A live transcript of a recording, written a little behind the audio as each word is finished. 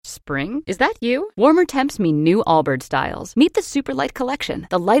Spring? Is that you? Warmer temps mean new Allbirds styles. Meet the Superlight Collection,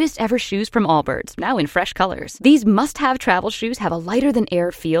 the lightest ever shoes from Allbirds, now in fresh colors. These must-have travel shoes have a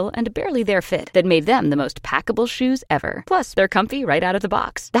lighter-than-air feel and a barely-there fit that made them the most packable shoes ever. Plus, they're comfy right out of the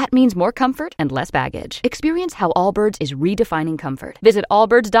box. That means more comfort and less baggage. Experience how Allbirds is redefining comfort. Visit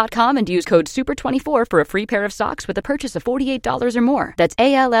allbirds.com and use code SUPER24 for a free pair of socks with a purchase of $48 or more. That's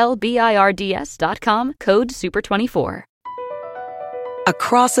ALLBIRDS.com, code SUPER24.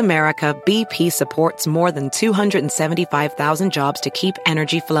 Across America, BP supports more than 275,000 jobs to keep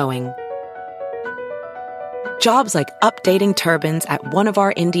energy flowing. Jobs like updating turbines at one of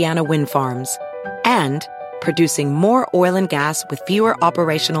our Indiana wind farms and producing more oil and gas with fewer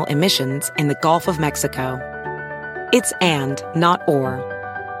operational emissions in the Gulf of Mexico. It's and, not or.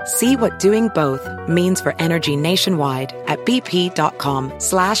 See what doing both means for energy nationwide at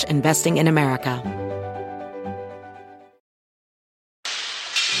bp.com/investing in America.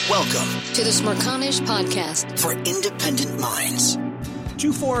 Welcome to the Smerconish Podcast for Independent Minds.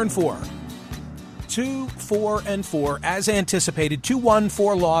 2, 4, and 4. 2, 4, and 4. As anticipated, 2 won,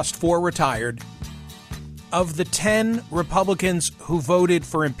 4 lost, 4 retired. Of the 10 Republicans who voted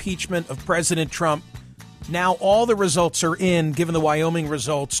for impeachment of President Trump, now all the results are in, given the Wyoming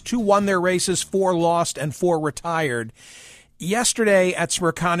results. 2 won their races, 4 lost, and 4 retired. Yesterday at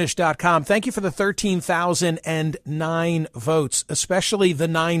Smerconish.com, thank you for the 13,009 votes, especially the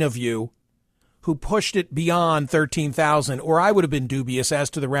 9 of you who pushed it beyond 13,000, or I would have been dubious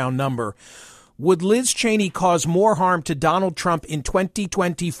as to the round number. Would Liz Cheney cause more harm to Donald Trump in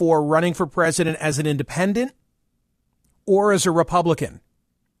 2024 running for president as an independent or as a Republican?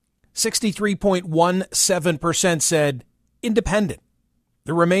 63.17% said independent.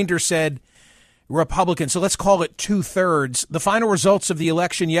 The remainder said Republican. So let's call it 2/3. The final results of the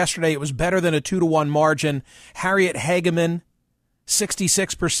election yesterday, it was better than a 2-1 margin. Harriet Hageman,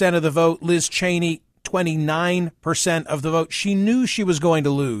 66% of the vote. Liz Cheney, 29% of the vote. She knew she was going to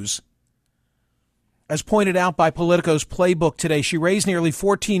lose. As pointed out by Politico's Playbook today, she raised nearly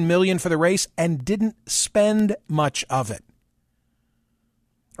 $14 million for the race and didn't spend much of it.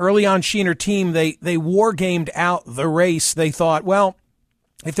 Early on, she and her team, they war-gamed out the race. They thought, well,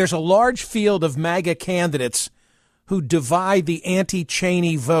 if there's a large field of MAGA candidates who divide the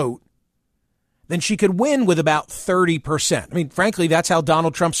anti-Cheney vote, then she could win with about 30%. I mean, frankly, that's how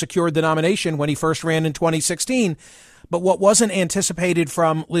Donald Trump secured the nomination when he first ran in 2016. But what wasn't anticipated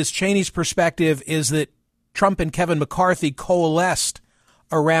from Liz Cheney's perspective is that Trump and Kevin McCarthy coalesced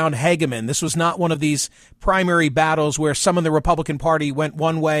around Hageman. This was not one of these primary battles where some in the Republican Party went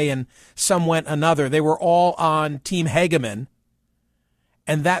one way and some went another. They were all on Team Hageman,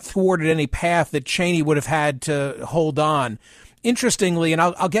 and that thwarted any path that Cheney would have had to hold on. Interestingly, and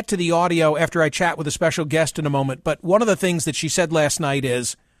I'll get to the audio after I chat with a special guest in a moment, but one of the things that she said last night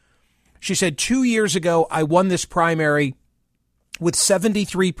is, she said, 2 years ago, I won this primary with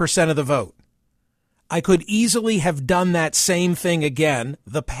 73% of the vote. I could easily have done that same thing again.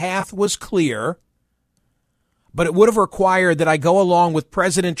 The path was clear, but it would have required that I go along with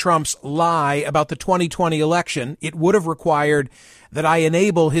President Trump's lie about the 2020 election. It would have required that I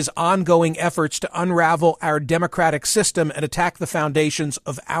enable his ongoing efforts to unravel our democratic system and attack the foundations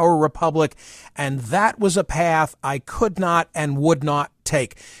of our republic. And that was a path I could not and would not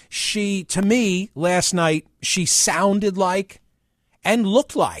take. She, to me, last night, she sounded like and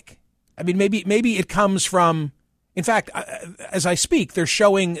looked like, I mean, maybe it comes from, in fact, as I speak, they're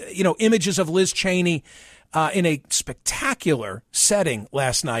showing, images of Liz Cheney in a spectacular setting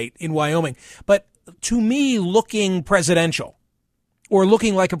last night in Wyoming. But to me, looking presidential or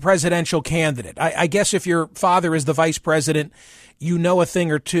looking like a presidential candidate. I guess if your father is the vice president, you know a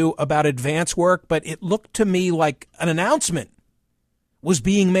thing or two about advance work, but it looked to me like an announcement was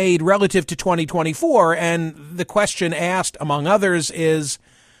being made relative to 2024. And the question asked, among others, is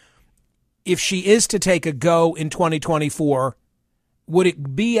if she is to take a go in 2024, would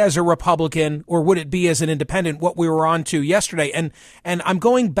it be as a Republican or would it be as an independent, what we were on to yesterday? And I'm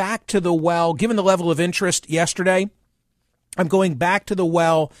going back to the well, given the level of interest yesterday, I'm going back to the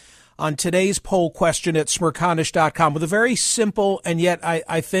well on today's poll question at Smerconish.com with a very simple and yet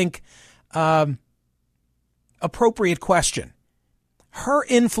I think appropriate question. Her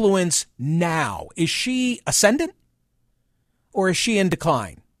influence now, is she ascendant or is she in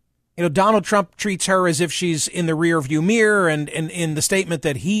decline? Donald Trump treats her as if she's in the rearview mirror, and in the statement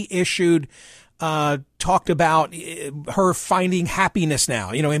that he issued, talked about her finding happiness now,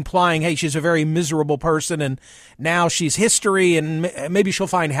 implying, hey, she's a very miserable person and now she's history and maybe she'll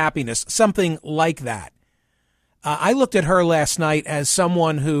find happiness, something like that. I looked at her last night as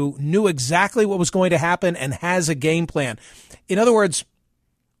someone who knew exactly what was going to happen and has a game plan. In other words,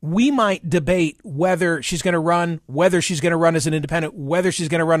 we might debate whether she's going to run, whether she's going to run as an independent, whether she's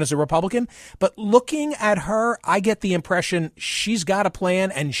going to run as a Republican. But looking at her, I get the impression she's got a plan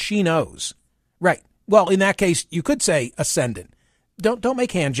and she knows. Right. Well, in that case, you could say ascendant. Don't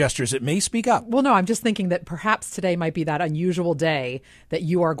make hand gestures at me. Speak up. Well, no, I'm just thinking that perhaps today might be that unusual day that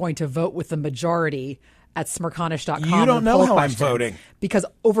you are going to vote with the majority at Smirconish.com. You don't know how I'm voting. Because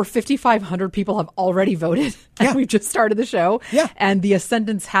over 5,500 people have already voted. And Yeah. we've just started the show. Yeah. And the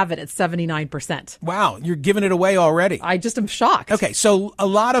ascendants have it at 79%. Wow, you're giving it away already. I just am shocked. Okay, so a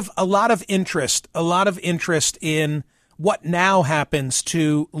lot of interest in what now happens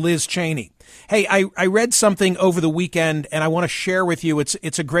to Liz Cheney. Hey, I read something over the weekend, and I want to share with you.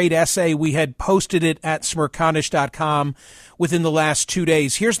 It's a great essay. We had posted it at Smirconish.com within the last 2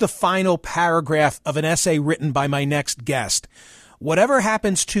 days. Here's the final paragraph of an essay written by my next guest. Whatever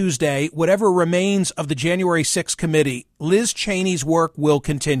happens Tuesday, whatever remains of the January 6th committee, Liz Cheney's work will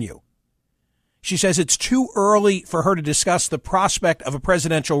continue. She says it's too early for her to discuss the prospect of a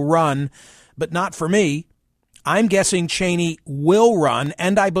presidential run, but not for me. I'm guessing Cheney will run,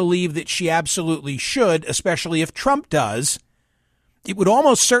 and I believe that she absolutely should, especially if Trump does. It would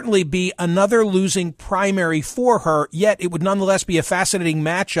almost certainly be another losing primary for her, yet it would nonetheless be a fascinating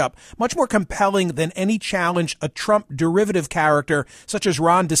matchup, much more compelling than any challenge a Trump derivative character such as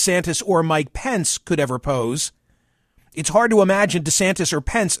Ron DeSantis or Mike Pence could ever pose. It's hard to imagine DeSantis or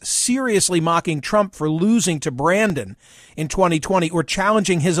Pence seriously mocking Trump for losing to Brandon in 2020 or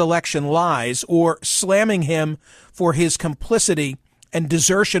challenging his election lies or slamming him for his complicity and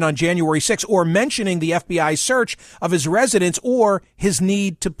desertion on January 6th or mentioning the FBI search of his residence or his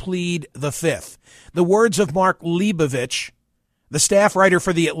need to plead the Fifth. The words of Mark Leibovich, the staff writer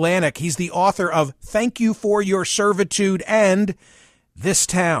for The Atlantic. He's the author of Thank You for Your Servitude and This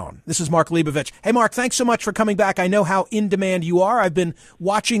Town. This is Mark Leibovich. Hey, Mark, thanks so much for coming back. I know how in demand you are. I've been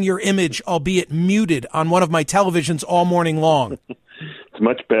watching your image, albeit muted, on one of my televisions all morning long. It's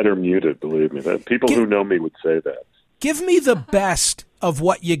much better muted, believe me. People who know me would say that. Give me the best of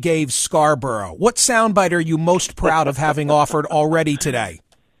what you gave Scarborough. What soundbite are you most proud of having offered already today?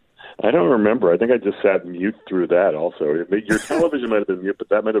 I don't remember. I think I just sat mute through that also. Your television might have been mute, but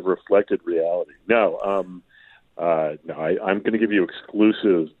that might have reflected reality. No, I'm going to give you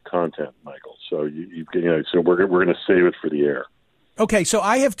exclusive content, Michael. So so we're going to save it for the air. Okay, so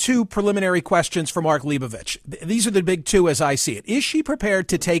I have two preliminary questions for Mark Leibovich. These are the big two as I see it. Is she prepared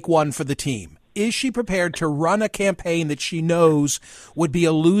to take one for the team? Is she prepared to run a campaign that she knows would be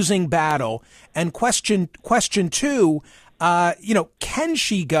a losing battle? And question two, can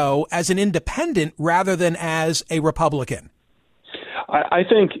she go as an independent rather than as a Republican? I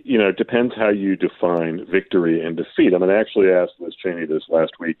think, it depends how you define victory and defeat. I mean, I actually asked Liz Cheney this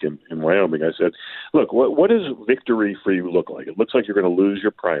last week in Wyoming. I said, look, what does victory for you look like? It looks like you're going to lose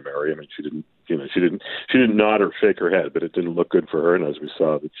your primary. I mean, she didn't nod or shake her head, but it didn't look good for her. And as we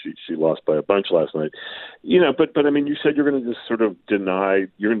saw, that she lost by a bunch last night. But I mean, you said you're going to just sort of deny,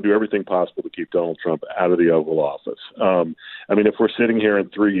 you're going to do everything possible to keep Donald Trump out of the Oval Office. I mean, if we're sitting here in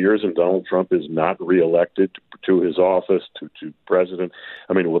 3 years and Donald Trump is not reelected to his office, to president,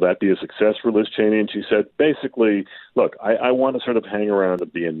 I mean, will that be a success for Liz Cheney? And she said, basically, look, I want to sort of hang around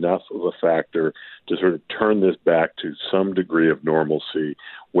and be enough of a factor to sort of turn this back to some degree of normalcy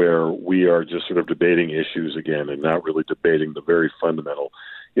where we are just sort of debating issues again and not really debating the very fundamental,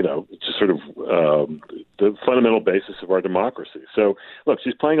 just sort of the fundamental basis of our democracy. So, look,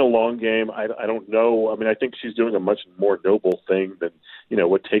 she's playing a long game. I don't know. I mean, I think she's doing a much more noble thing than,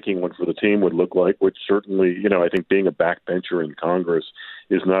 what taking one for the team would look like, which certainly, I think being a backbencher in Congress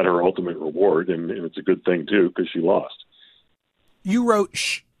is not her ultimate reward. And it's a good thing, too, because she lost. You wrote,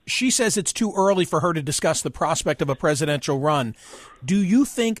 she says it's too early for her to discuss the prospect of a presidential run. Do you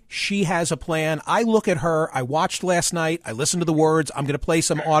think she has a plan? I look at her. I watched last night. I listened to the words. I'm going to play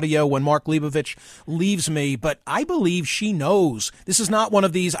some audio when Mark Leibovich leaves me. But I believe she knows. This is not one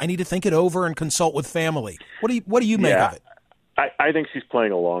of these, I need to think it over and consult with family. What do you make of it? I think she's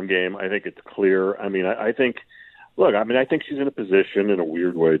playing a long game. I think it's clear. I mean, I think she's in a position in a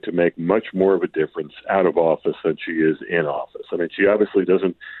weird way to make much more of a difference out of office than she is in office. I mean, she obviously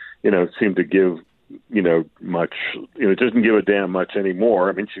doesn't, seem to give, much, doesn't give a damn much anymore.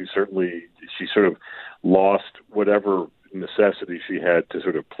 I mean, she sort of lost whatever necessity she had to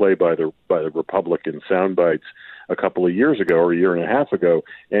sort of play by the Republican sound bites a couple of years ago or a year and a half ago.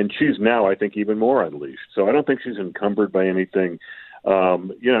 And she's now, I think, even more unleashed. So I don't think she's encumbered by anything.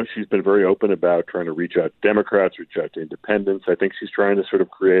 She's been very open about trying to reach out to Democrats, reach out to independents. I think she's trying to sort of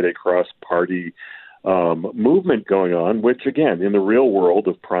create a cross-party movement going on, which, again, in the real world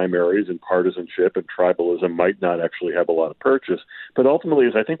of primaries and partisanship and tribalism might not actually have a lot of purchase, but ultimately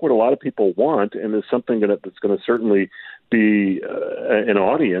is, I think, what a lot of people want, and is something that's going to certainly be an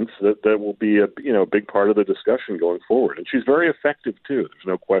audience that will be a big part of the discussion going forward. And she's very effective, too. There's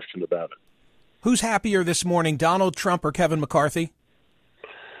no question about it. Who's happier this morning, Donald Trump or Kevin McCarthy?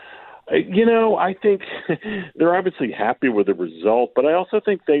 I think they're obviously happy with the result, but I also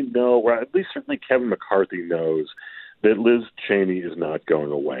think they know, or at least certainly Kevin McCarthy knows, that Liz Cheney is not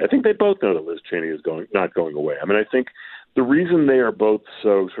going away. I think they both know that Liz Cheney is not going away. I mean, I think the reason they are both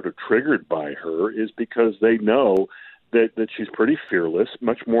so sort of triggered by her is because they know that she's pretty fearless,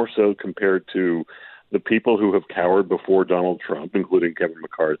 much more so compared to the people who have cowered before Donald Trump, including Kevin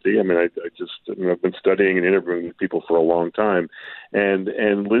McCarthy. I mean, I've been studying and interviewing with people for a long time, and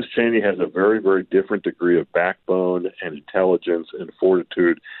Liz Cheney has a very, very different degree of backbone and intelligence and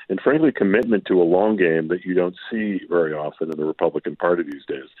fortitude and, frankly, commitment to a long game that you don't see very often in the Republican Party these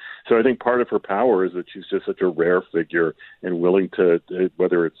days. So I think part of her power is that she's just such a rare figure and willing to,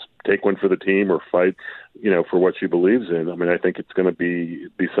 whether it's take one for the team or fight, for what she believes in. I mean, I think it's going to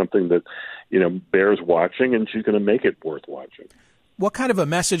be something that, bears watching, and she's going to make it worth watching. What kind of a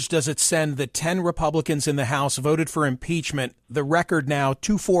message does it send that 10 Republicans in the House voted for impeachment? The record now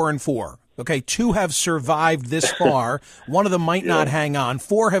 2-4-4. Okay, 2 have survived this far. One of them might not hang on.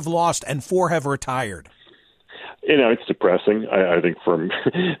 4 have lost, and 4 have retired. It's depressing. I think from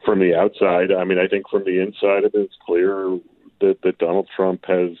the outside. I mean, I think from the inside of it, it's clear that Donald Trump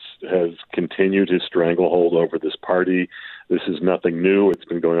has continued his stranglehold over this party. This is nothing new. It's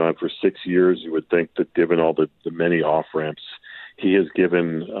been going on for 6 years. You would think that given all the many off-ramps he has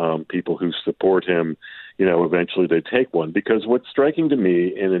given people who support him, eventually they take one. Because what's striking to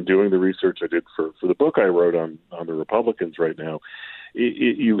me, and in doing the research I did for the book I wrote on the Republicans right now,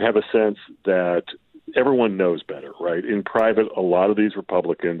 you have a sense that everyone knows better, right? In private, a lot of these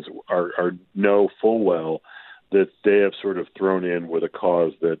Republicans know full well that they have sort of thrown in with a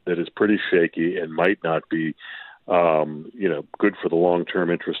cause that is pretty shaky and might not be, good for the long-term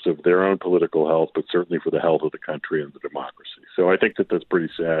interest of their own political health, but certainly for the health of the country and the democracy. So I think that's pretty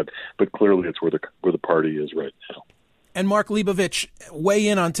sad, but clearly it's where the party is right now. And Mark Leibovich, weigh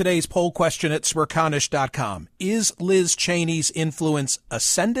in on today's poll question at smerconish.com. Is Liz Cheney's influence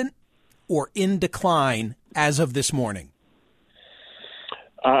ascendant or in decline as of this morning?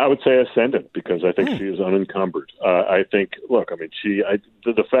 I would say ascendant, because I think she is unencumbered. I think,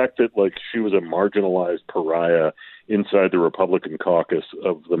 the fact that she was a marginalized pariah inside the Republican caucus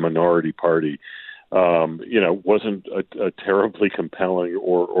of the minority party, wasn't a terribly compelling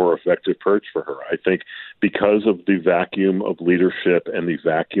or effective perch for her. I think because of the vacuum of leadership and the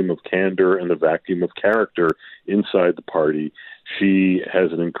vacuum of candor and the vacuum of character inside the party, she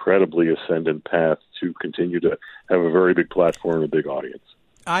has an incredibly ascendant path to continue to have a very big platform and a big audience.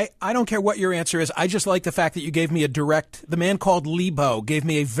 I don't care what your answer is. I just like the fact that you gave me the man called Lebo gave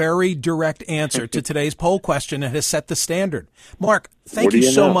me a very direct answer to today's poll question and has set the standard. Mark, thank you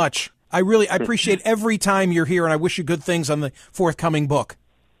so much. I appreciate every time you're here, and I wish you good things on the forthcoming book.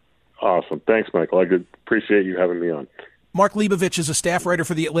 Awesome. Thanks, Michael. I appreciate you having me on. Mark Leibovich is a staff writer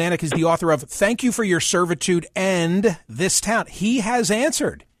for The Atlantic. He's the author of Thank You for Your Servitude and This Town. He has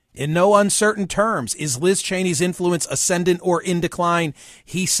answered in no uncertain terms. Is Liz Cheney's influence ascendant or in decline?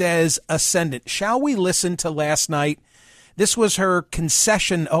 He says ascendant. Shall we listen to last night? This was her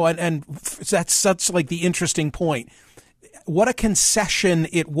concession. Oh, and that's such the interesting point. What a concession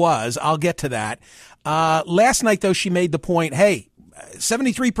it was. I'll get to that. Last night, though, she made the point, hey,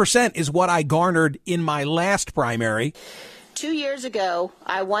 73% is what I garnered in my last primary. 2 years ago,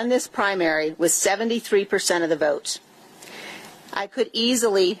 I won this primary with 73% of the votes. I could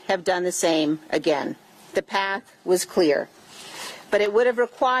easily have done the same again. The path was clear. But it would have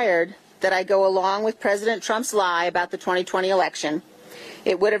required that I go along with President Trump's lie about the 2020 election.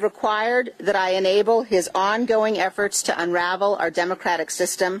 It would have required that I enable his ongoing efforts to unravel our democratic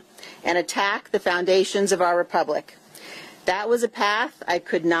system and attack the foundations of our republic. That was a path I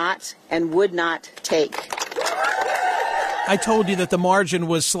could not and would not take. I told you that the margin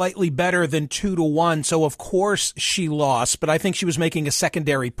was slightly better than 2-1, so of course she lost, but I think she was making a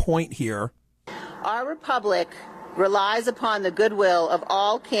secondary point here. Our republic relies upon the goodwill of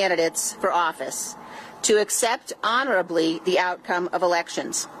all candidates for office to accept honorably the outcome of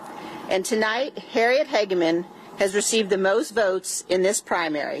elections. And tonight, Harriet Hageman has received the most votes in this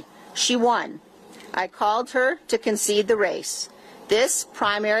primary. She won. I called her to concede the race. This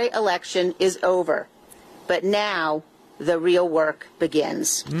primary election is over. But now the real work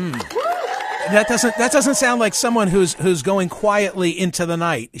begins. That doesn't sound like someone who's going quietly into the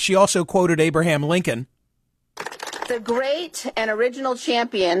night. She also quoted Abraham Lincoln. The great and original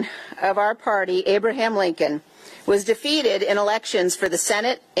champion of our party, Abraham Lincoln, was defeated in elections for the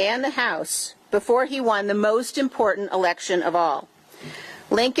Senate and the House before he won the most important election of all.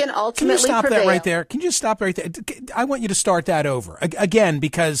 Lincoln ultimately prevailed. Can you stop that right there? Can you just stop right there? I want you to start that over again,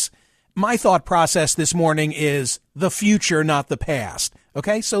 because my thought process this morning is the future, not the past.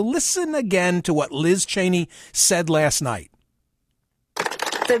 Okay, so listen again to what Liz Cheney said last night.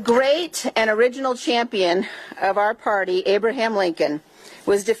 The great and original champion of our party, Abraham Lincoln,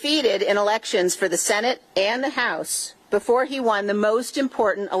 was defeated in elections for the Senate and the House before he won the most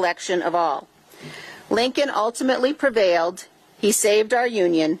important election of all. Lincoln ultimately prevailed. He saved our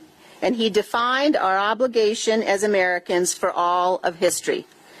Union, and he defined our obligation as Americans for all of history.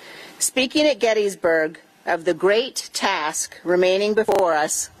 Speaking at Gettysburg of the great task remaining before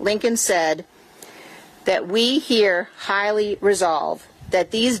us, Lincoln said that we here highly resolve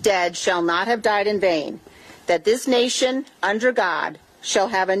that these dead shall not have died in vain, that this nation, under God, shall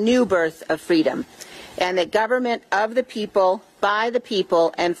have a new birth of freedom, and that government of the people, by the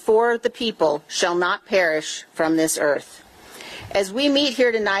people, and for the people shall not perish from this earth. As we meet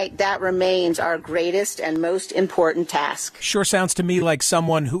here tonight, that remains our greatest and most important task. Sure sounds to me like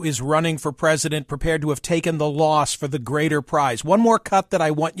someone who is running for president, prepared to have taken the loss for the greater prize. One more cut that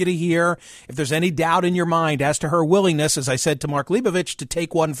I want you to hear. If there's any doubt in your mind as to her willingness, as I said to Mark Leibovich, to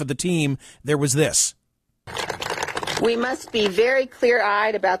take one for the team, there was this. We must be very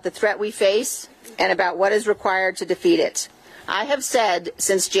clear-eyed about the threat we face and about what is required to defeat it. I have said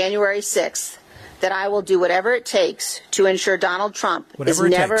since January 6th that I will do whatever it takes to ensure Donald Trump is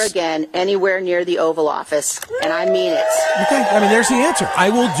never again anywhere near the Oval Office, and I mean it. Okay, I mean, there's the answer.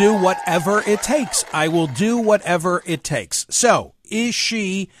 I will do whatever it takes. I will do whatever it takes. So, is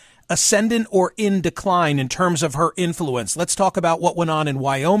she ascendant or in decline in terms of her influence? Let's talk about what went on in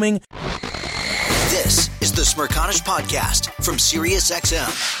Wyoming. This is the Smirconish Podcast from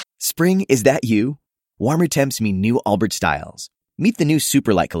SiriusXM. Spring, is that you? Warmer temps mean new Allbirds styles. Meet the new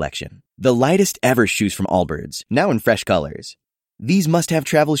Superlight collection, the lightest ever shoes from Allbirds, now in fresh colors. These must-have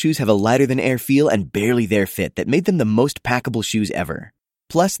travel shoes have a lighter-than-air feel and barely-there fit that made them the most packable shoes ever.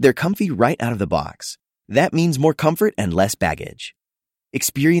 Plus, they're comfy right out of the box. That means more comfort and less baggage.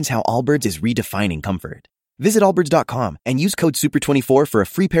 Experience how Allbirds is redefining comfort. Visit allbirds.com and use code SUPER24 for a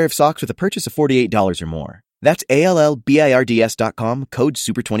free pair of socks with a purchase of $48 or more. That's ALLBIRDS.com, code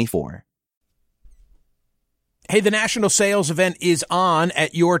SUPER24. Hey, the national sales event is on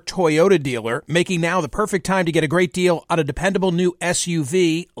at your Toyota dealer, making now the perfect time to get a great deal on a dependable new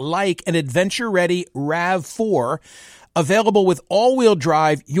SUV like an adventure-ready RAV4. Available with all-wheel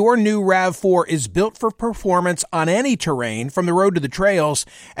drive, your new RAV4 is built for performance on any terrain, from the road to the trails,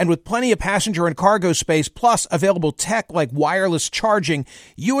 and with plenty of passenger and cargo space, plus available tech like wireless charging,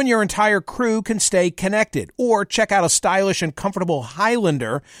 you and your entire crew can stay connected. Or check out a stylish and comfortable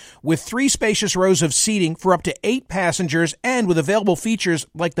Highlander with 3 spacious rows of seating for up to 8 passengers, and with available features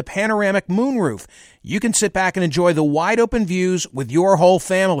like the panoramic moonroof. You can sit back and enjoy the wide-open views with your whole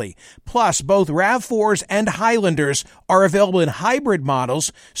family. Plus, both RAV4s and Highlanders are available in hybrid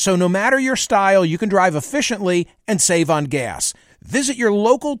models, so no matter your style, you can drive efficiently and save on gas. Visit your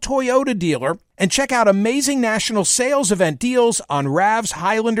local Toyota dealer and check out amazing national sales event deals on RAVs,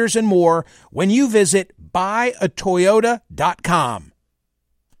 Highlanders, and more when you visit buyatoyota.com.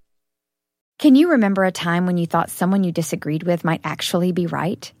 Can you remember a time when you thought someone you disagreed with might actually be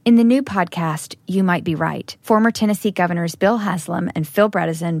right? In the new podcast, You Might Be Right, former Tennessee Governors Bill Haslam and Phil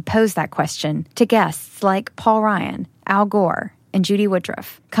Bredesen pose that question to guests like Paul Ryan, Al Gore, and Judy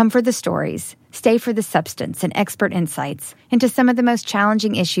Woodruff. Come for the stories, stay for the substance and expert insights into some of the most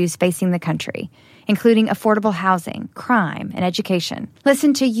challenging issues facing the country, including affordable housing, crime, and education.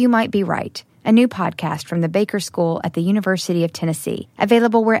 Listen to You Might Be Right, a new podcast from the Baker School at the University of Tennessee,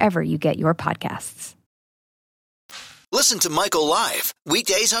 available wherever you get your podcasts. Listen to Michael live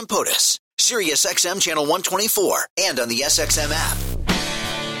weekdays on POTUS, SiriusXM channel 124, and on the SXM app.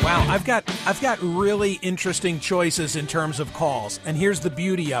 Wow, I've got really interesting choices in terms of calls, and here's the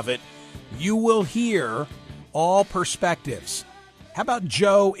beauty of it: you will hear all perspectives. How about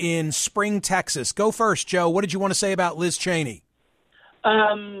Joe in Spring, Texas? Go first, Joe. What did you want to say about Liz Cheney?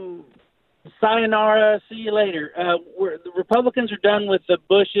 Sayonara, see you later. The Republicans are done with the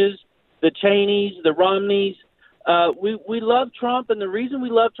Bushes, the Cheneys, the Romneys. We love Trump, and the reason we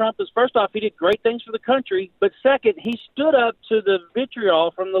love Trump is, first off, he did great things for the country, but second, he stood up to the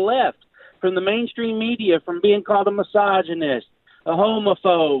vitriol from the left, from the mainstream media, from being called a misogynist, a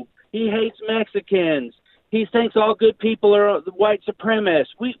homophobe. He hates Mexicans. he thinks all good people are the white supremacists.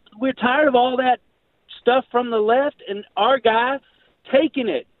 We're tired of all that stuff from the left, and our guy taking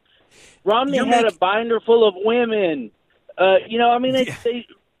it. Romney had a binder full of women. Romney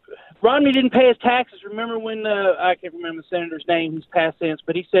didn't pay his taxes. Remember when, I can't remember the senator's name, he's past tense,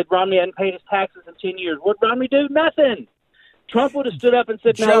 but he said Romney hadn't paid his taxes in 10 years. What did Romney do? Nothing. Trump would have stood up and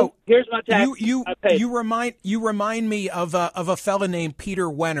said, "No, Joe, here's my taxes." You remind me of a fella named Peter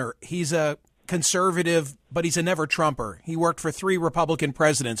Wenner. He's a conservative, but he's a never Trumper. He worked for 3 Republican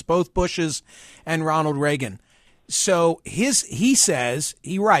presidents, both Bushes and Ronald Reagan. So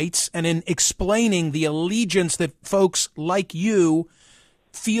he writes, and in explaining the allegiance that folks like you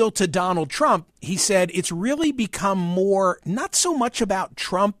feel to Donald Trump, he said it's really become more not so much about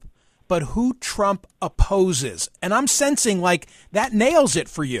Trump, but who Trump opposes. And I'm sensing like that nails it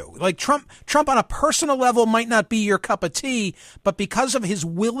for you. Like Trump on a personal level might not be your cup of tea, but because of his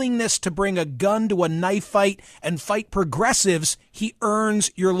willingness to bring a gun to a knife fight and fight progressives, he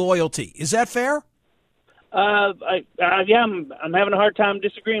earns your loyalty. Is that fair? I'm having a hard time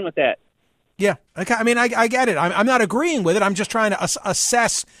disagreeing with that. Yeah, I mean, I get it. I'm not agreeing with it. I'm just trying to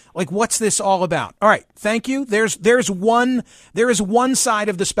assess, like, what's this all about? All right, thank you. There is one side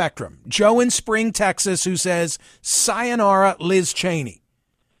of the spectrum. Joe in Spring, Texas, who says, sayonara, Liz Cheney.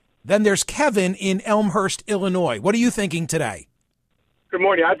 Then there's Kevin in Elmhurst, Illinois. What are you thinking today? Good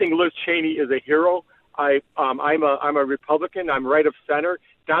morning. I think Liz Cheney is a hero. I'm a Republican. I'm right of center.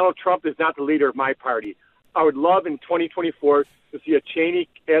 Donald Trump is not the leader of my party. I would love in 2024 to see a Cheney,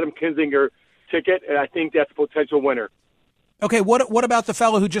 Adam Kinzinger ticket, and I think that's a potential winner. Okay, what about the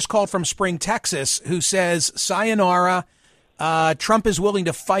fellow who just called from Spring, Texas, who says, sayonara, Trump is willing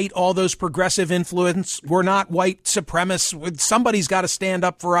to fight all those progressive influence. We're not white supremacists. Somebody's got to stand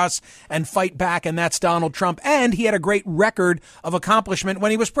up for us and fight back, and that's Donald Trump. And he had a great record of accomplishment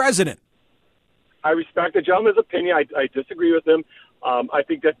when he was president. I respect the gentleman's opinion. I disagree with him. I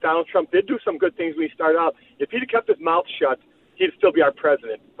think that Donald Trump did do some good things when he started out. If he'd kept his mouth shut, he'd still be our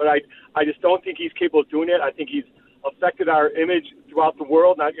president. But I just don't think he's capable of doing it. I think he's affected our image throughout the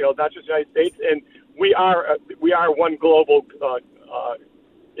world, not just the United States. And we are one global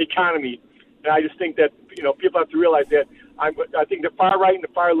economy. And I just think that people have to realize that. I think the far right and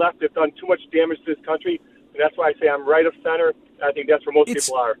the far left have done too much damage to this country, and that's why I say I'm right of center. And I think that's where most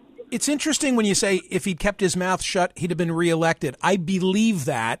people are. It's interesting when you say if he'd kept his mouth shut, he'd have been reelected. I believe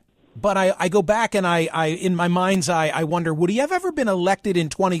that, but I go back and I in my mind's eye, I wonder, would he have ever been elected in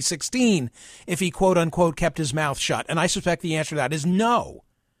 2016 if he, quote unquote, kept his mouth shut? And I suspect the answer to that is no.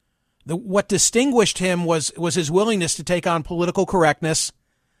 What distinguished him was his willingness to take on political correctness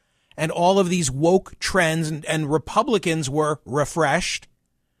and all of these woke trends, and Republicans were refreshed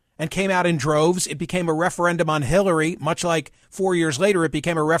and came out in droves. It became a referendum on Hillary, much like 4 years later it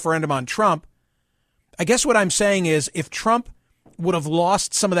became a referendum on Trump. I guess what I'm saying is if Trump would have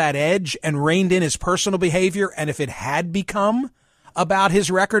lost some of that edge and reined in his personal behavior, and if it had become about his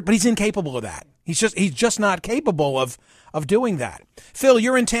record, but he's incapable of that. He's just not capable of doing that. Phil,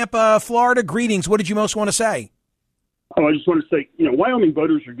 you're in Tampa, Florida. Greetings. What did you most want to say? Oh, I just want to say, Wyoming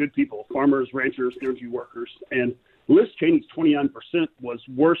voters are good people, farmers, ranchers, energy workers, and Liz Cheney's 29% was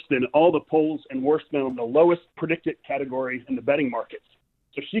worse than all the polls and worse than the lowest predicted category in the betting markets.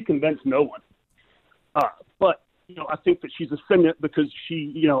 So she convinced no one. But I think that she's ascendant because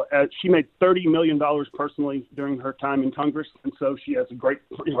she made $30 million personally during her time in Congress, and so she has a great,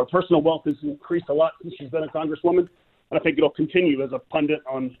 her personal wealth has increased a lot since she's been a congresswoman. And I think it'll continue as a pundit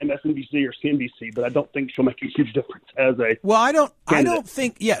on MSNBC or CNBC, but I don't think she'll make a huge difference as a I don't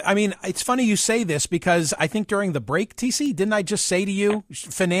think. Yeah, I mean, it's funny you say this because I think during the break, TC, didn't I just say to you,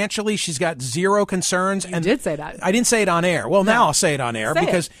 financially, she's got zero concerns? You did say that. I didn't say it on air. Well, now I'll say it on air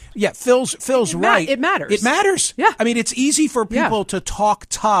because Phil's right. It matters. It matters. Yeah. I mean, it's easy for people to talk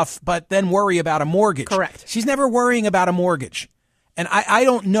tough, but then worry about a mortgage. Correct. She's never worrying about a mortgage. And I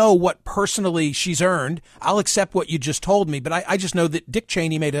don't know what personally she's earned. I'll accept what you just told me, but I just know that Dick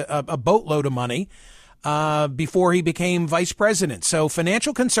Cheney made a boatload of money before he became vice president. So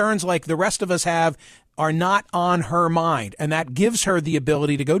financial concerns like the rest of us have are not on her mind, and that gives her the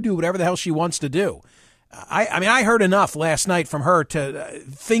ability to go do whatever the hell she wants to do. I heard enough last night from her to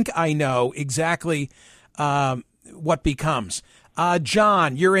think I know exactly what becomes.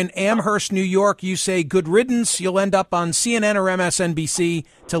 John, you're in Amherst, New York. You say good riddance. You'll end up on CNN or MSNBC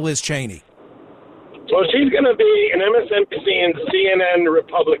to Liz Cheney. Well, she's going to be an MSNBC and CNN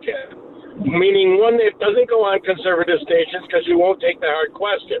Republican, meaning one that doesn't go on conservative stations because she won't take the hard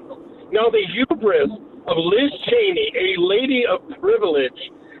question. Now, the hubris of Liz Cheney, a lady of privilege,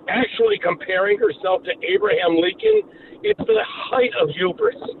 actually comparing herself to Abraham Lincoln, it's the height of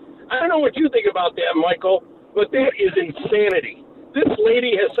hubris. I don't know what you think about that, Michael, but that is insanity. This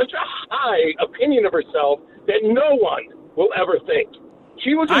lady has such a high opinion of herself that no one will ever think.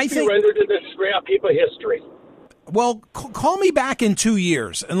 She will just be rendered in the scrap heap of history. Well, call me back in 2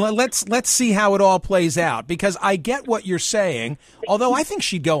 years and let's see how it all plays out, because I get what you're saying, although I think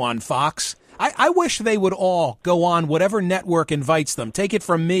she'd go on Fox. I wish they would all go on whatever network invites them. Take it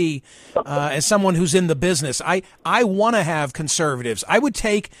from me as someone who's in the business. I want to have conservatives. I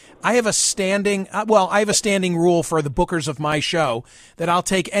have a standing rule for the bookers of my show that I'll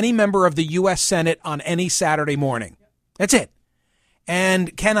take any member of the U.S. Senate on any Saturday morning. That's it.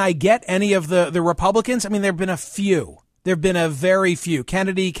 And can I get any of the Republicans? I mean, there have been a few. There have been a very few.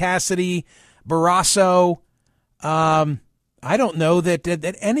 Kennedy, Cassidy, Barrasso. I don't know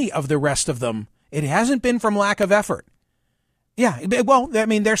that any of the rest of them. It hasn't been from lack of effort. Yeah, well, I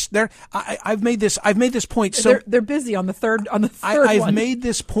mean, I've made this point. So they're busy on the third. I've made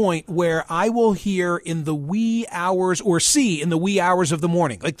this point where I will hear in the wee hours, or see in the wee hours of the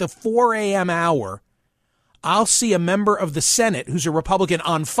morning, like the 4 a.m. hour. I'll see a member of the Senate who's a Republican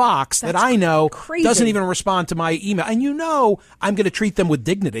on Fox that I know doesn't even respond to my email, and I'm going to treat them with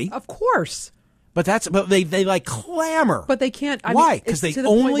dignity, of course. But they like clamor. But they can't. Why? Because they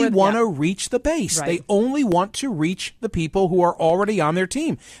only want to reach the base. Right. They only want to reach the people who are already on their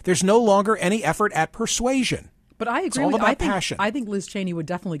team. There's no longer any effort at persuasion. But I agree. It's all about passion. I think Liz Cheney would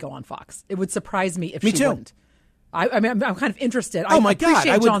definitely go on Fox. It would surprise me if she wouldn't. I mean, I'm kind of interested. Oh my God!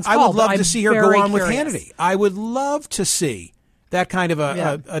 I would love to see her go on with Hannity. I would love to see that kind of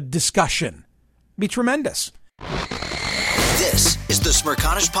a discussion. It'd be tremendous. This is the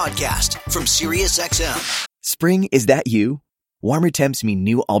Smirconish Podcast from SiriusXM. Spring, is that you? Warmer temps mean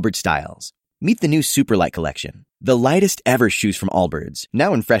new Allbirds styles. Meet the new Superlight Collection, the lightest ever shoes from Allbirds,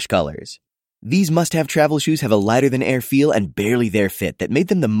 now in fresh colors. These must-have travel shoes have a lighter-than-air feel and barely there fit that made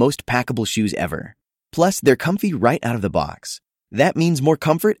them the most packable shoes ever. Plus, they're comfy right out of the box. That means more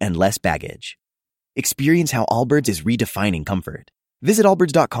comfort and less baggage. Experience how Allbirds is redefining comfort. Visit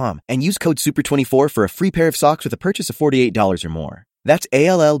allbirds.com and use code SUPER24 for a free pair of socks with a purchase of $48 or more. That's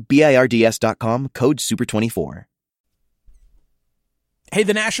ALLBIRDS.com, code SUPER24. Hey,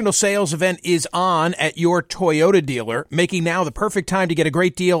 the national sales event is on at your Toyota dealer, making now the perfect time to get a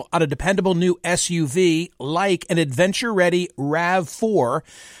great deal on a dependable new SUV like an adventure-ready RAV4.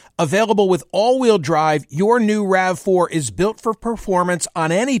 Available with all-wheel drive, your new RAV4 is built for performance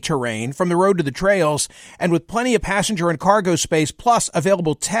on any terrain, from the road to the trails, and with plenty of passenger and cargo space, plus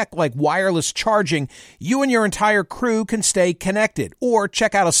available tech like wireless charging, you and your entire crew can stay connected. Or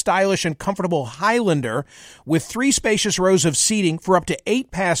check out a stylish and comfortable Highlander with 3 spacious rows of seating for up to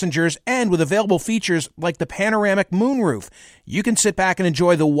 8 passengers, and with available features like the panoramic moonroof. You can sit back and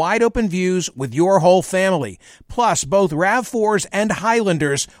enjoy the wide-open views with your whole family. Plus, both RAV4s and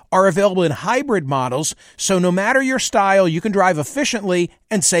Highlanders are available in hybrid models, so no matter your style, you can drive efficiently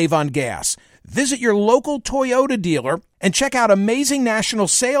and save on gas. Visit your local Toyota dealer and check out amazing national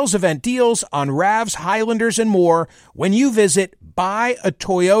sales event deals on RAVs, Highlanders, and more when you visit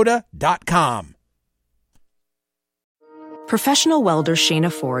buyatoyota.com. Professional welder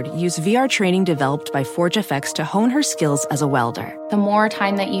Shayna Ford used VR training developed by ForgeFX to hone her skills as a welder. The more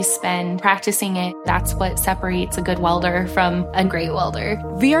time that you spend practicing it, that's what separates a good welder from a great welder.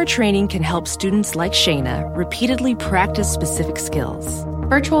 VR training can help students like Shayna repeatedly practice specific skills.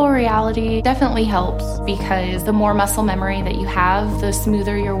 Virtual reality definitely helps because the more muscle memory that you have, the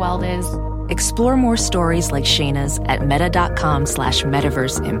smoother your weld is. Explore more stories like Shayna's at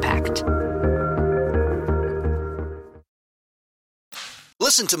meta.com/metaverseimpact.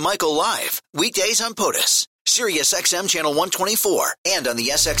 Listen to Michael live weekdays on POTUS, SiriusXM channel 124, and on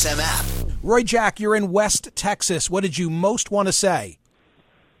the SXM app. Roy Jack, you're in West Texas. What did you most want to say?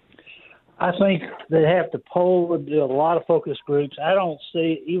 I think they have to poll and do a lot of focus groups. I don't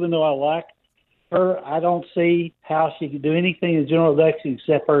see, even though I like her, I don't see how she could do anything in the general election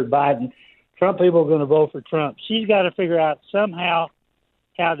except for Biden. Trump people are going to vote for Trump. She's got to figure out somehow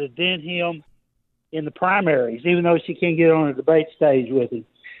how to dent him in the primaries, even though she can't get on a debate stage with him.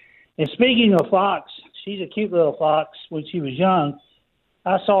 And speaking of Fox, she's a cute little fox. When she was young,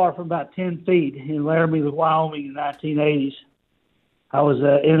 I saw her from about 10 feet in Laramie, Wyoming in the 1980s. I was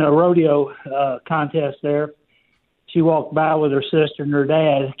in a rodeo contest there. She walked by with her sister and her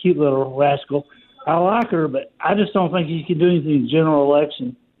dad, a cute little rascal. I like her, but I just don't think she can do anything in the general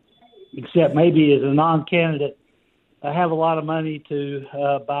election, except maybe as a non-candidate. I have a lot of money to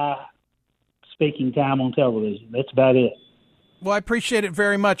buy speaking time on television. That's about it. Well, I appreciate it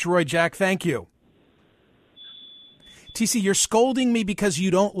very much, Roy Jack. Thank you. TC, you're scolding me because you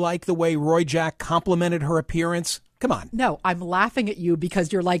don't like the way Roy Jack complimented her appearance. Come on. No, I'm laughing at you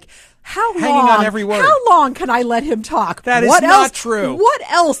because you're like, how Hanging long? on every word. How long can I let him talk? That is what not else, true. What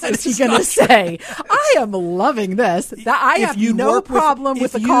else is he going to say? I am loving this. I have no problem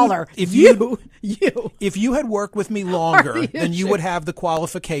with the caller. If you had worked with me longer, then you would have the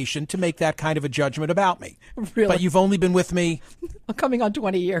qualification to make that kind of a judgment about me. Really? But you've only been with me coming on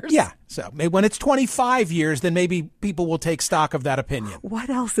 20 years. Yeah. So when it's 25 years, then maybe people will take stock of that opinion. What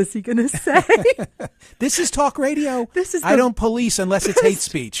else is he going to say? This is talk radio. I don't police unless it's hate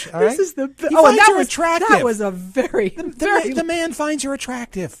speech. All right? This is the. That was attractive. That was a very. The man finds her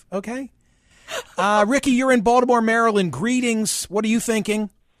attractive. Okay. Ricky, you're in Baltimore, Maryland. Greetings. What are you thinking?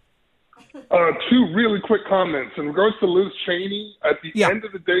 Two really quick comments. In regards to Liz Cheney, at the end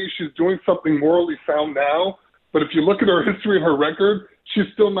of the day, she's doing something morally sound now. But if you look at her history and her record, she's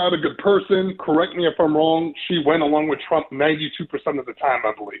still not a good person. Correct me if I'm wrong. She went along with Trump 92% of the time,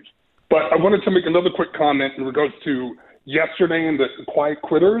 I believe. But I wanted to make another quick comment in regards to yesterday and the quiet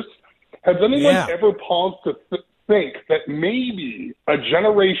quitters. Has anyone ever paused to think that maybe a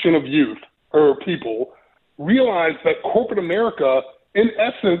generation of youth or people realize that corporate America, in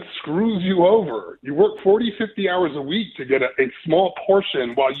essence, screws you over? You work 40, 50 hours a week to get a small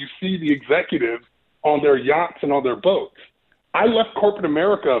portion while you see the executives on their yachts and on their boats. I left corporate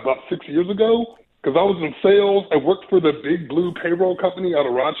America about 6 years ago because I was in sales. I worked for the big blue payroll company out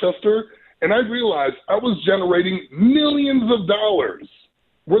of Rochester, and I realized I was generating millions of dollars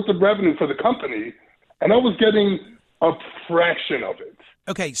worth of revenue for the company, and I was getting a fraction of it.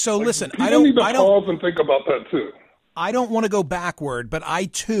 Okay, so listen, people need to pause and think about that too. I don't want to go backward, but I,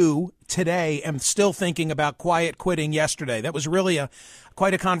 too, today am still thinking about quiet quitting yesterday. That was really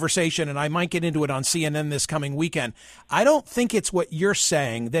quite a conversation, and I might get into it on CNN this coming weekend. I don't think it's what you're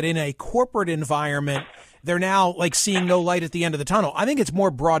saying, that in a corporate environment, they're now like seeing no light at the end of the tunnel. I think it's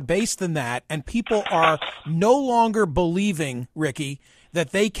more broad-based than that, and people are no longer believing, Ricky,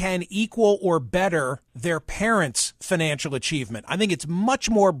 that they can equal or better their parents' financial achievement. I think it's much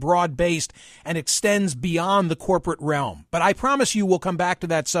more broad-based and extends beyond the corporate realm. But I promise you we'll come back to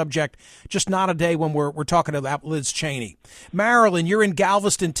that subject, just not a day when we're talking about Liz Cheney. Marilyn, you're in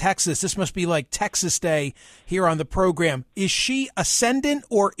Galveston, Texas. This must be like Texas Day here on the program. Is she ascendant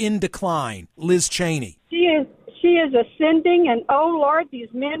or in decline, Liz Cheney? She is ascending, and oh, Lord, these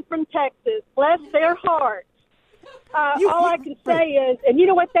men from Texas, bless their hearts. All I can say is, and you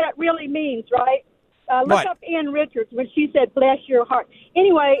know what that really means, right? Look up Ann Richards when she said, bless your heart.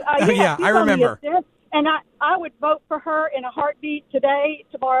 Anyway, I remember. And I would vote for her in a heartbeat today,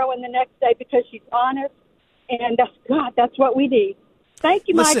 tomorrow, and the next day because she's honest. And that's what we need. Thank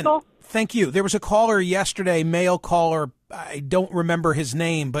you, Michael. Thank you. There was a caller yesterday, male caller. I don't remember his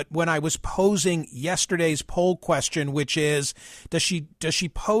name, but when I was posing yesterday's poll question, which is, does she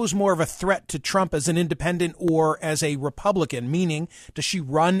pose more of a threat to Trump as an independent or as a Republican? Meaning, does she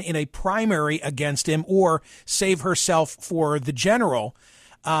run in a primary against him or save herself for the general?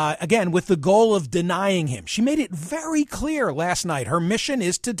 Again, with the goal of denying him. She made it very clear last night. Her mission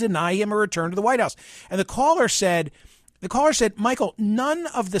is to deny him a return to the White House. And the caller said, Michael, none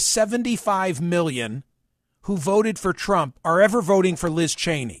of the 75 million who voted for Trump are ever voting for Liz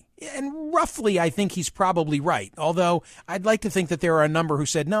Cheney. And roughly, I think he's probably right. Although I'd like to think that there are a number who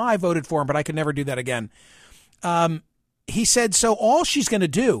said, no, I voted for him, but I could never do that again. He said, so all she's going to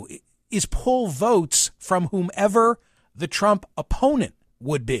do is pull votes from whomever the Trump opponent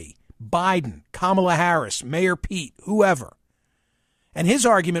would be. Biden, Kamala Harris, Mayor Pete, whoever. And his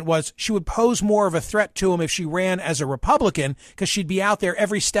argument was she would pose more of a threat to him if she ran as a Republican because she'd be out there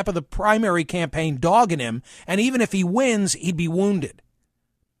every step of the primary campaign dogging him. And even if he wins, he'd be wounded.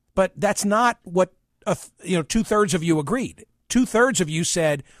 But that's not what 2/3 of you agreed. 2/3 of you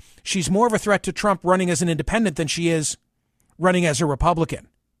said she's more of a threat to Trump running as an independent than she is running as a Republican.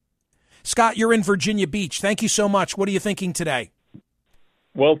 Scott, you're in Virginia Beach. Thank you so much. What are you thinking today?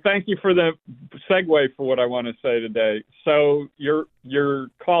 Well, thank you for the segue for what I want to say today. So your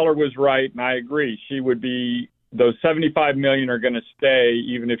caller was right, and I agree. She would be, those 75 million are going to stay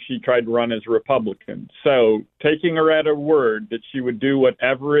even if she tried to run as a Republican. So taking her at her word that she would do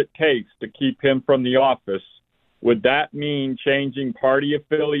whatever it takes to keep him from the office, would that mean changing party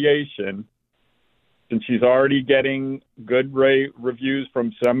affiliation? Since she's already getting good reviews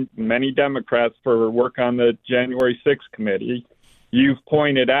from many Democrats for her work on the January 6th committee. You've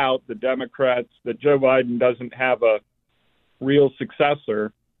pointed out, the Democrats, that Joe Biden doesn't have a real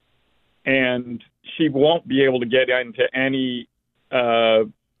successor, and she won't be able to get into any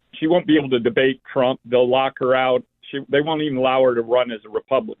she won't be able to debate Trump. They'll lock her out. They won't even allow her to run as a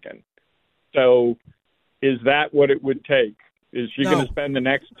Republican. So is that what it would take? Is she going to spend the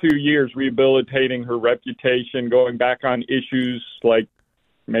next 2 years rehabilitating her reputation, going back on issues like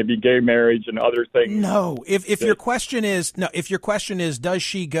maybe gay marriage and other things? No. If your question is does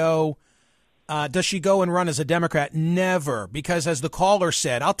she go and run as a Democrat? Never, because as the caller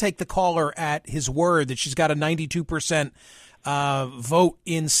said, I'll take the caller at his word that she's got a 92% vote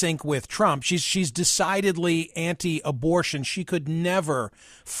in sync with Trump. She's decidedly anti-abortion. She could never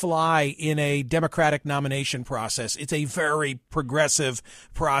fly in a Democratic nomination process. It's a very progressive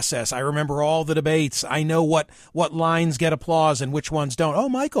process. I remember all the debates. I know what lines get applause and which ones don't. Oh,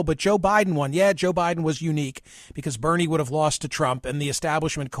 Michael, but Joe Biden won. Yeah, Joe Biden was unique because Bernie would have lost to Trump and the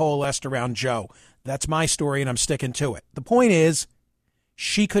establishment coalesced around Joe. That's my story and I'm sticking to it. The point is,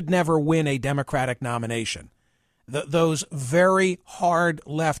 she could never win a Democratic nomination. Those very hard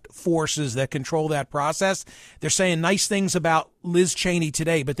left forces that control that process, they're saying nice things about Liz Cheney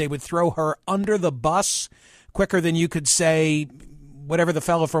today, but they would throw her under the bus quicker than you could say whatever the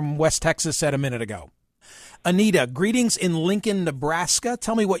fellow from West Texas said a minute ago. Anita, greetings in Lincoln, Nebraska.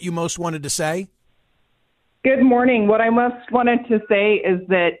 Tell me what you most wanted to say. Good morning. What I most wanted to say is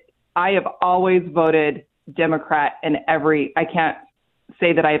that I have always voted Democrat in I can't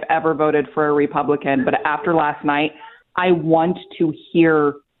say that I've ever voted for a Republican, but after last night, I want to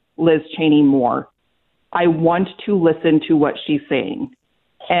hear Liz Cheney more. I want to listen to what she's saying.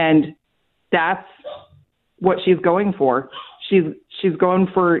 And that's what she's going for. She's going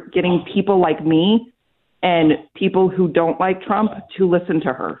for getting people like me and people who don't like Trump to listen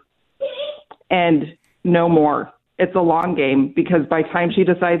to her. And no more. It's a long game because by the time she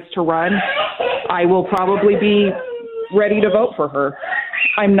decides to run, I will probably be ready to vote for her.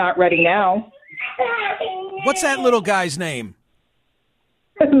 I'm not ready now. What's that little guy's name?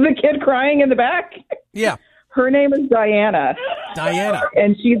 The kid crying in the back? Yeah. Her name is Diana. Diana.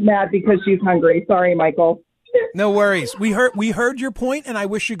 And she's mad because she's hungry. Sorry, Michael. No worries. We heard your point, and I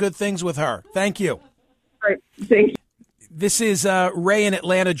wish you good things with her. Thank you. All right. Thank you. This is Ray in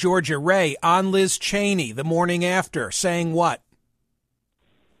Atlanta, Georgia. Ray, on Liz Cheney the morning after, saying what?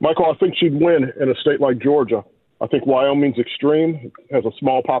 Michael, I think she'd win in a state like Georgia. I think Wyoming's extreme, has a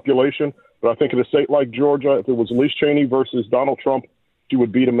small population, but I think in a state like Georgia, if it was Liz Cheney versus Donald Trump, she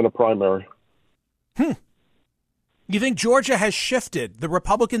would beat him in a primary. You think Georgia has shifted? The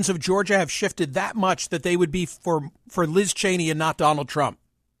Republicans of Georgia have shifted that much that they would be for Liz Cheney and not Donald Trump?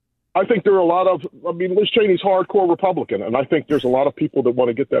 I think there are Liz Cheney's hardcore Republican, and I think there's a lot of people that want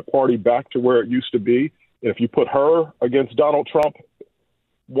to get that party back to where it used to be. And if you put her against Donald Trump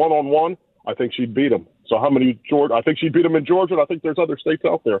one-on-one, I think she'd beat him. So I think she'd beat him in Georgia, and I think there's other states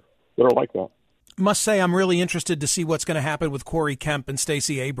out there that are like that. Must say I'm really interested to see what's going to happen with Corey Kemp and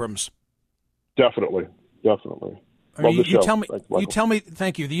Stacey Abrams. Definitely. Love the show. Thank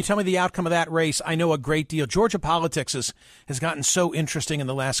you. You tell me the outcome of that race. I know a great deal. Georgia politics has gotten so interesting in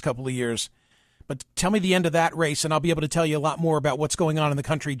the last couple of years. But tell me the end of that race, and I'll be able to tell you a lot more about what's going on in the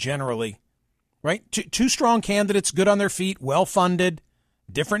country generally. Right? Two strong candidates, good on their feet, well-funded,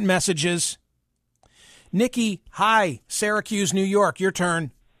 different messages. Nikki, hi, Syracuse, New York, your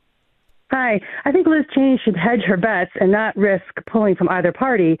turn. Hi. I think Liz Cheney should hedge her bets and not risk pulling from either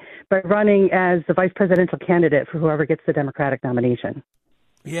party by running as the vice presidential candidate for whoever gets the Democratic nomination.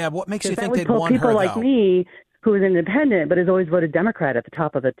 Yeah, what makes you think they'd want her, though? People like me, who is independent but has always voted Democrat at the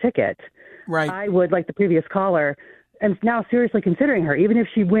top of the ticket, right? I would, like the previous caller, am now seriously considering her. Even if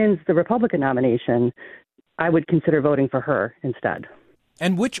she wins the Republican nomination, I would consider voting for her instead.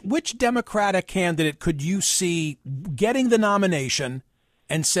 And which Democratic candidate could you see getting the nomination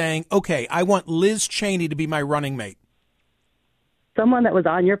and saying, okay, I want Liz Cheney to be my running mate? Someone that was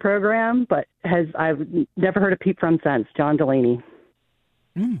on your program, but I've never heard a peep from since, John Delaney.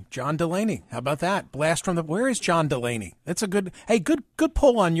 John Delaney. How about that? Blast from where is John Delaney? That's a good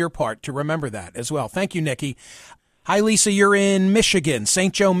pull on your part to remember that as well. Thank you, Nikki. Hi, Lisa. You're in Michigan,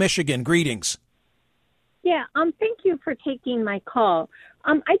 St. Joe, Michigan. Greetings. Yeah, thank you for taking my call.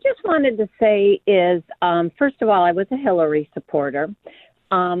 I just wanted to say is, first of all, I was a Hillary supporter,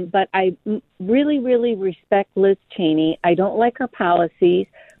 but I really, really respect Liz Cheney. I don't like her policies,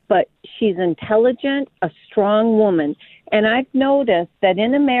 but she's intelligent, a strong woman. And I've noticed that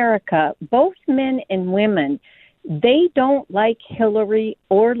in America, both men and women, they don't like Hillary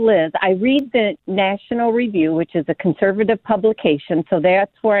or Liz. I read the National Review, which is a conservative publication, so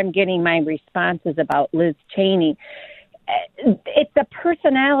that's where I'm getting my responses about Liz Cheney. It's a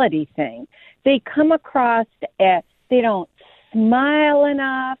personality thing. They come across as, they don't smile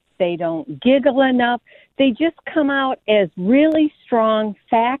enough, they don't giggle enough. They just come out as really strong,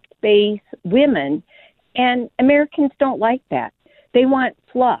 fact-based women, and Americans don't like that. They want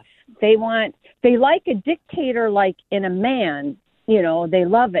fluff. They like a dictator like in a man. You know, they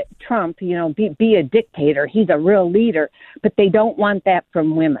love it. Trump, you know, be a dictator. He's a real leader. But they don't want that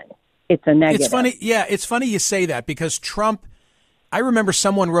from women. It's a negative. It's funny. Yeah, it's funny you say that because Trump, I remember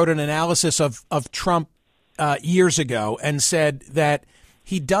someone wrote an analysis of Trump years ago and said that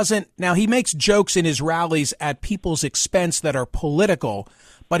he doesn't, now he makes jokes in his rallies at people's expense that are political,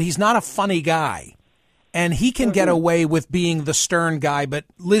 but he's not a funny guy. And he can get away with being the stern guy, but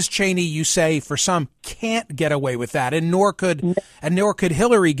Liz Cheney, you say, for some, can't get away with that, and nor could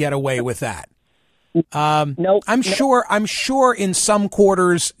Hillary get away with that. I'm sure in some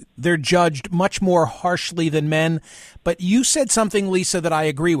quarters they're judged much more harshly than men. But you said something, Lisa, that I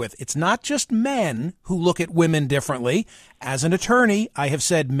agree with. It's not just men who look at women differently. As an attorney, I have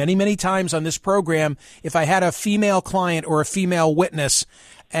said many, many times on this program, if I had a female client or a female witness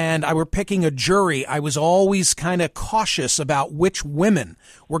and I were picking a jury, I was always kind of cautious about which women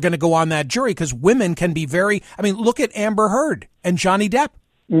were going to go on that jury because women can be look at Amber Heard and Johnny Depp.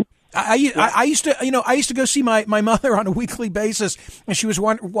 I used to go see my mother on a weekly basis, and she was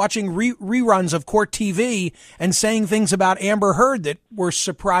watching reruns of Court TV and saying things about Amber Heard that were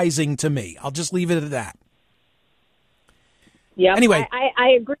surprising to me. I'll just leave it at that. Yeah. Anyway, I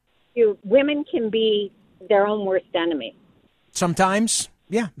agree with you. Women can be their own worst enemy. Sometimes,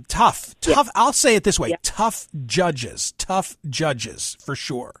 yeah, tough. Yeah. I'll say it this way: tough judges for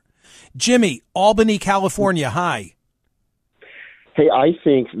sure. Jimmy, Albany, California. Hi. Hey, I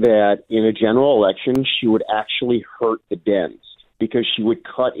think that in a general election, she would actually hurt the Dems because she would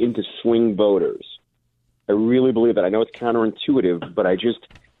cut into swing voters. I really believe that. I know it's counterintuitive, but I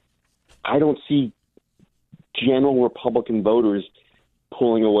don't see general Republican voters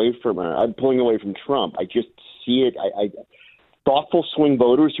pulling away from her. I'm pulling away from Trump. I just see it. Thoughtful swing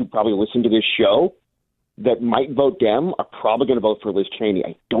voters who probably listen to this show that might vote Dem are probably going to vote for Liz Cheney.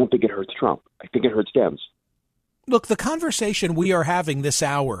 I don't think it hurts Trump. I think it hurts Dems. Look, the conversation we are having this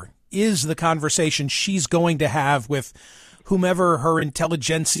hour is the conversation she's going to have with whomever her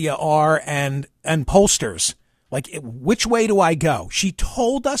intelligentsia are and pollsters. Like, which way do I go? She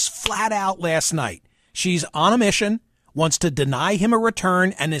told us flat out last night she's on a mission, wants to deny him a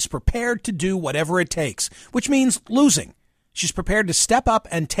return, and is prepared to do whatever it takes, which means losing. She's prepared to step up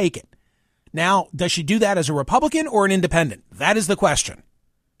and take it. Now, does she do that as a Republican or an independent? That is the question.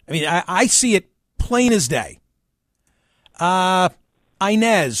 I mean, I see it plain as day.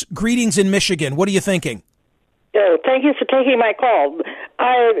 Inez, greetings in Michigan. What are you thinking? Oh, thank you for taking my call.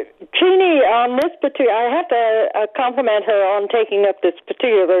 Cheney, on this particular, I have to compliment her on taking up this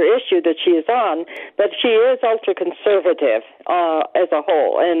particular issue that she is on, but she is ultra-conservative as a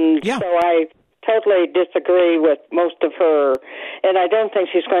whole, and so I totally disagree with most of her, and I don't think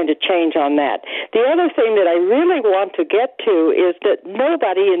she's going to change on that. The other thing that I really want to get to is that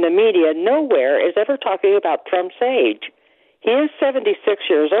nobody in the media, nowhere, is ever talking about Trump's age. He is 76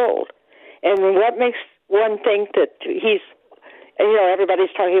 years old. And what makes one think that he's, everybody's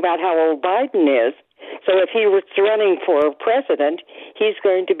talking about how old Biden is. So if he was running for president, he's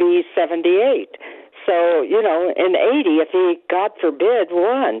going to be 78. So, in 80, if he, God forbid,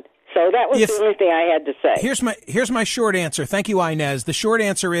 won. So that was the only thing I had to say. Here's my short answer. Thank you, Inez. The short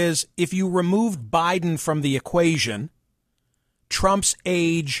answer is if you removed Biden from the equation, Trump's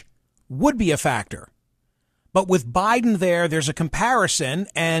age would be a factor. But with Biden there's a comparison,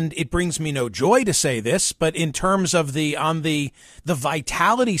 and it brings me no joy to say this, but in terms of on the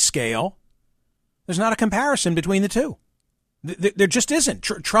vitality scale, there's not a comparison between the two. There just isn't.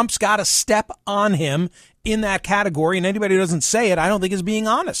 Trump's got a step on him in that category, and anybody who doesn't say it, I don't think is being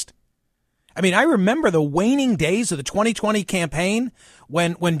honest. I mean, I remember the waning days of the 2020 campaign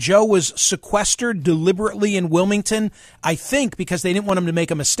when Joe was sequestered deliberately in Wilmington, I think because they didn't want him to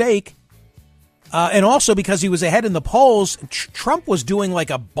make a mistake. And also because he was ahead in the polls, Trump was doing like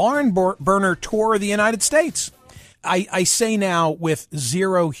a barn burner tour of the United States. I say now with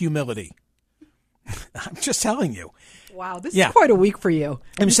zero humility. I'm just telling you. Wow, this is quite a week for you.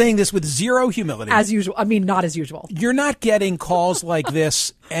 I'm saying this with zero humility. As usual. I mean, not as usual. You're not getting calls like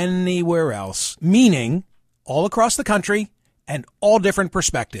this anywhere else, meaning all across the country and all different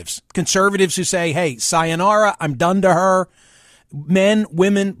perspectives. Conservatives who say, hey, sayonara, I'm done to her. Men,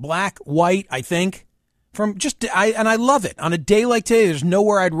 women, black, white, I think. And I love it. On a day like today, there's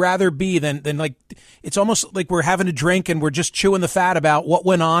nowhere I'd rather be than like, it's almost like we're having a drink and we're just chewing the fat about what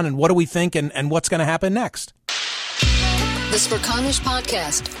went on and what do we think and what's going to happen next. The Smerconish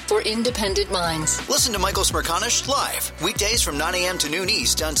Podcast for independent minds. Listen to Michael Smerconish live weekdays from 9 a.m. to noon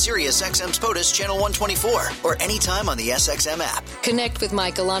East on Sirius XM's POTUS Channel 124 or anytime on the SXM app. Connect with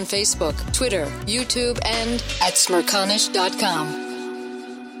Michael on Facebook, Twitter, YouTube, and at Smerconish.com.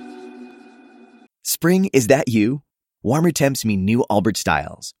 Spring, is that you? Warmer temps mean new Allbirds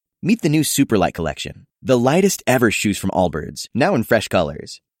styles. Meet the new Superlight collection, the lightest ever shoes from Allbirds, now in fresh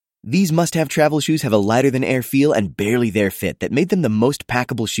colors. These must-have travel shoes have a lighter-than-air feel and barely-there fit that made them the most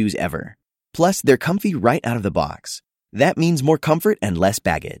packable shoes ever. Plus, they're comfy right out of the box. That means more comfort and less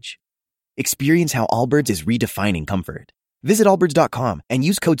baggage. Experience how Allbirds is redefining comfort. Visit allbirds.com and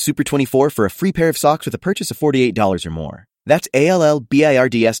use code SUPER24 for a free pair of socks with a purchase of $48 or more. That's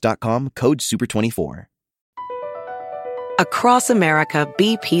ALLBIRDS.com, code SUPER24. Across America,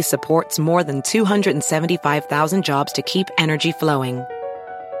 BP supports more than 275,000 jobs to keep energy flowing.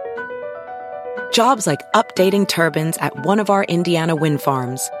 Jobs like updating turbines at one of our Indiana wind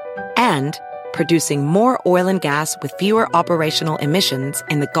farms and producing more oil and gas with fewer operational emissions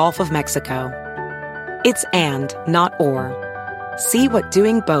in the Gulf of Mexico. It's and, not or. See what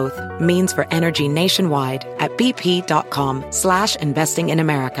doing both means for energy nationwide at bp.com/investing in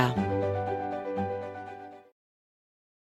America.